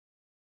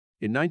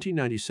In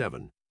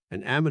 1997,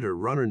 an amateur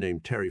runner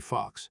named Terry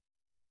Fox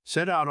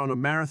set out on a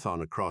marathon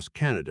across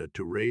Canada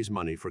to raise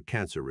money for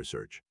cancer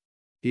research.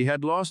 He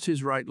had lost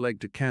his right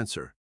leg to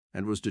cancer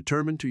and was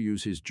determined to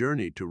use his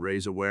journey to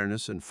raise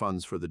awareness and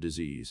funds for the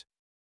disease.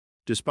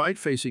 Despite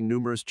facing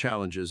numerous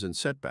challenges and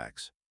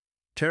setbacks,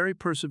 Terry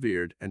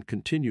persevered and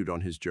continued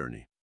on his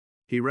journey.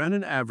 He ran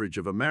an average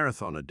of a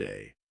marathon a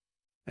day,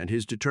 and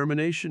his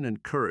determination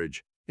and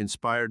courage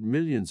inspired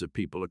millions of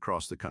people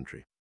across the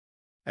country.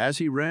 As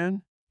he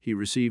ran, he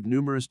received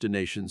numerous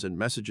donations and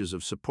messages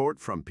of support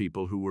from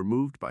people who were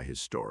moved by his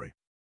story.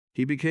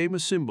 He became a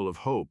symbol of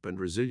hope and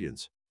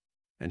resilience,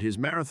 and his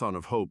marathon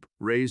of hope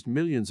raised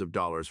millions of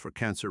dollars for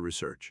cancer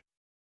research.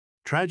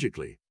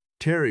 Tragically,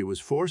 Terry was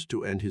forced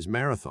to end his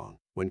marathon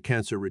when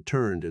cancer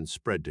returned and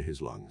spread to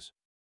his lungs.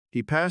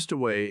 He passed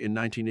away in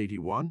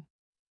 1981,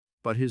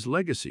 but his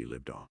legacy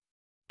lived on.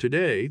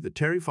 Today, the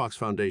Terry Fox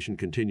Foundation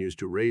continues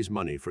to raise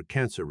money for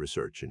cancer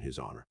research in his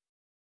honor.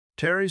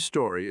 Terry's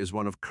story is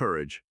one of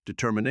courage,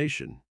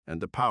 determination,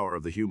 and the power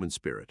of the human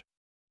spirit.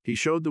 He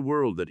showed the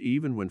world that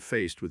even when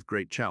faced with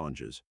great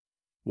challenges,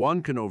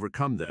 one can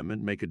overcome them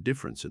and make a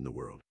difference in the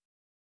world.